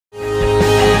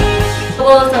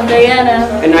Lobos, I'm Diana.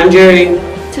 And I'm Jerry.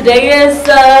 Today is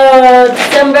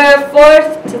December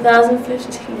 4th,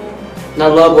 2015. Now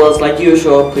Lobos, like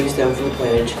usual, please stand for the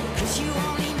pledge.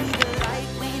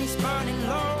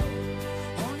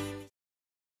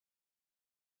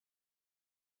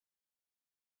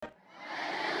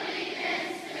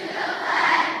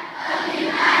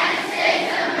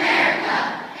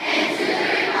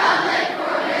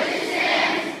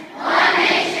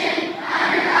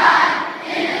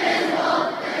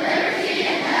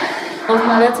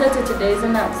 Now that's it to today's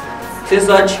announcements. To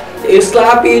such a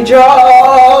sloppy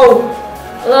Joe!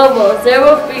 Lobos, there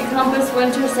will be Compass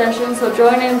Winter Session, so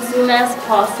join in soon as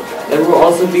possible. There will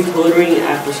also be tutoring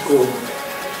after school.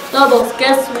 Lobos,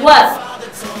 guess what?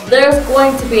 There's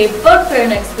going to be a book fair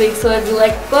next week, so if you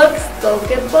like books, go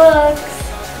get books.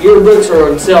 Your books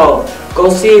are on sale. Go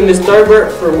see Miss Thurber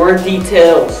for more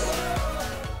details.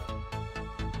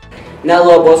 Now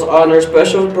Lobos, on our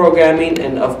special programming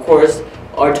and of course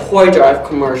our toy drive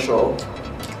commercial.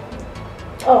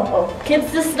 Oh,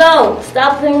 kids, the snow.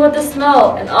 Stop playing with the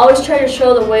snow and always try to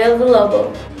show the way of the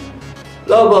Lobo.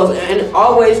 Lobos, and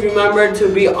always remember to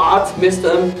be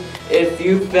optimistic. If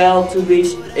you fail to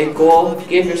reach a goal,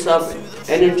 give yourself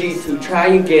energy to try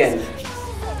again.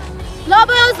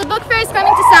 Lobos, the book fair is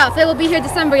coming to South. It will be here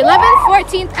December 11th,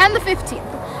 14th, and the 15th,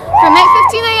 from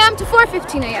 8:15 a.m. to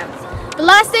 4:15 a.m. The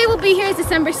last day will be here is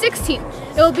December 16th.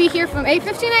 It will be here from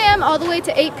 8:15 a.m. all the way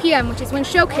to 8 p.m., which is when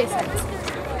showcase ends.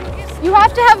 You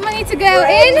have to have money to go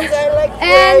in,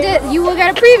 and you will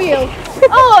get a preview.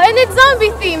 Oh, and it's zombie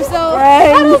themed, so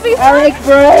that'll be fun. I like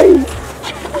brains.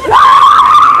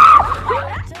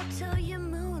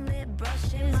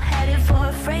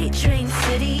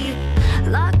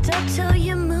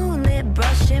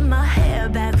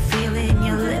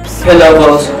 Hey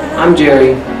Lobos, I'm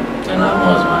Jerry. And I'm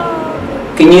Osman.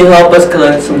 Can you help us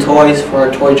collect some toys for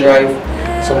our toy drive?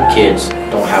 Some kids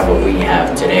don't have what we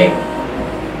have today.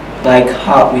 Like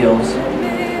Hot Wheels,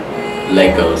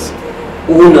 Legos,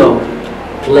 Uno,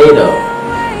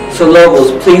 Play-Doh. So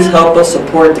Lobos, please help us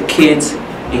support the kids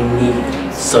in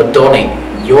need. So donate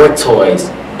your toys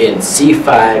in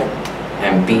C5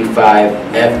 and B5,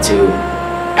 F2,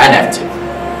 and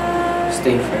F2.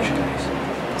 Stay fresh,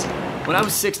 guys. When I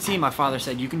was 16, my father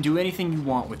said, you can do anything you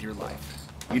want with your life.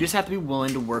 You just have to be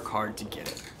willing to work hard to get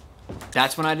it.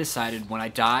 That's when I decided when I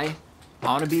die, I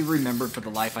want to be remembered for the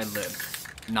life I lived,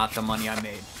 not the money I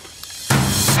made.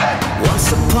 Once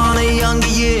upon a younger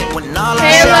year, when all our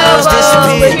Hey, shadows Lobo.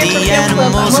 disappeared, the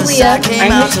animals inside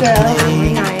came out to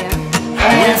play.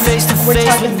 And we're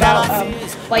talking about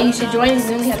why you should join.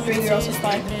 We only have 3 girls so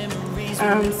far.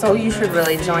 So you should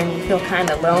really join. You feel kind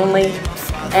of lonely,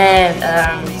 and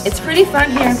it's pretty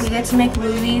fun here. We get to make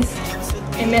movies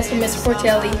And mess with Miss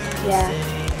Portelli. Yeah.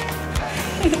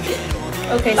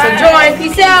 Okay, so join.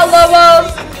 Peace out,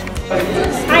 Lobos.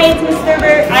 Hi, it's Miss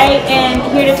Thurber. I am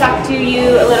here to talk to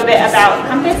you a little bit about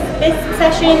Compass this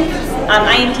session.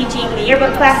 I am teaching the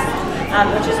yearbook class,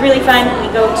 which is really fun.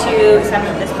 We go to some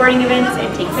of the sporting events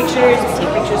and take pictures. We take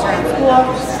pictures around school,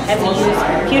 and we use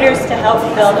computers to help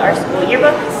build our school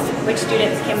yearbook, which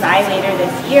students can buy later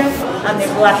this year.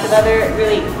 There's lots of other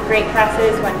really great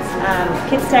classes, one's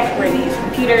Kids Tech, where they use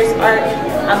computers, art,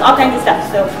 all kinds of stuff.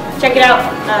 So check it out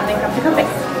and come to Compass.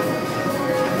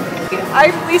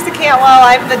 I'm Lisa Cantwell.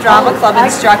 I'm the drama club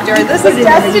instructor. This is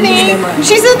Destiny.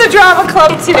 She's in the drama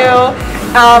club too.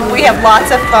 We have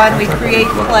lots of fun. We create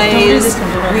plays.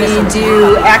 We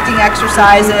do acting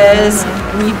exercises.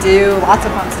 We do lots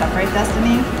of fun stuff, right,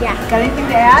 Destiny? Yeah. Got anything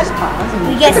to add?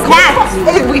 We get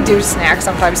snacks. We do snacks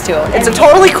sometimes too. It's a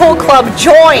totally cool club.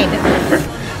 Join.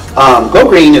 Go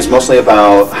Green is mostly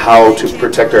about how to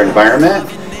protect our environment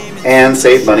and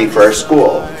save money for our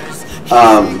school.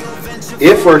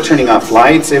 If we're turning off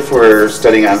lights, if we're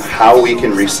studying on how we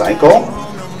can recycle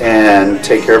and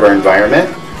take care of our environment,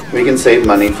 we can save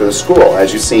money for the school.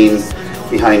 As you've seen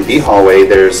behind B hallway,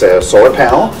 there's a solar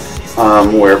panel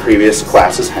where previous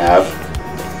classes have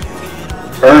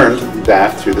earned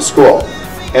that through the school.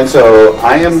 And so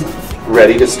I am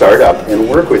ready to start up and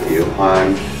work with you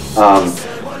on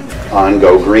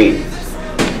Go Green.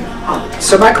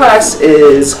 So my class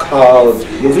is called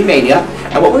Movie Mania,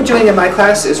 and what we're doing in my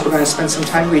class is we're going to spend some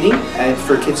time reading, and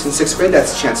for kids in 6th grade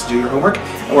that's a chance to do your homework,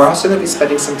 and we're also going to be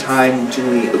spending some time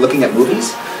looking at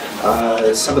movies.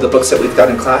 Some of the books that we've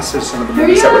done in class are some of the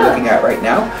movies that we're looking at right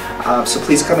now. So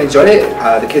please come and join it.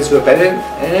 The kids who have been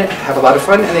in it have a lot of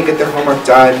fun and they get their homework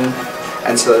done,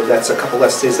 and so that's a couple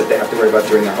less days that they have to worry about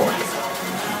doing their homework.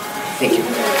 Thank you.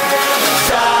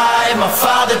 My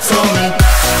father told me.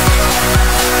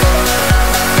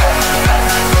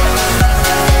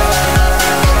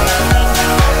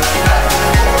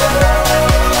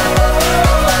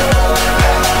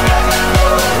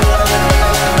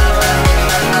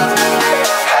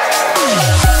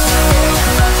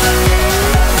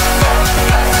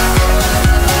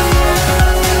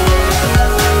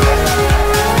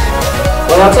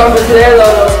 that's all for today,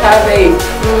 Lobos. Have a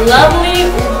lovely,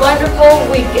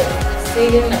 wonderful weekend.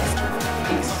 See you next time.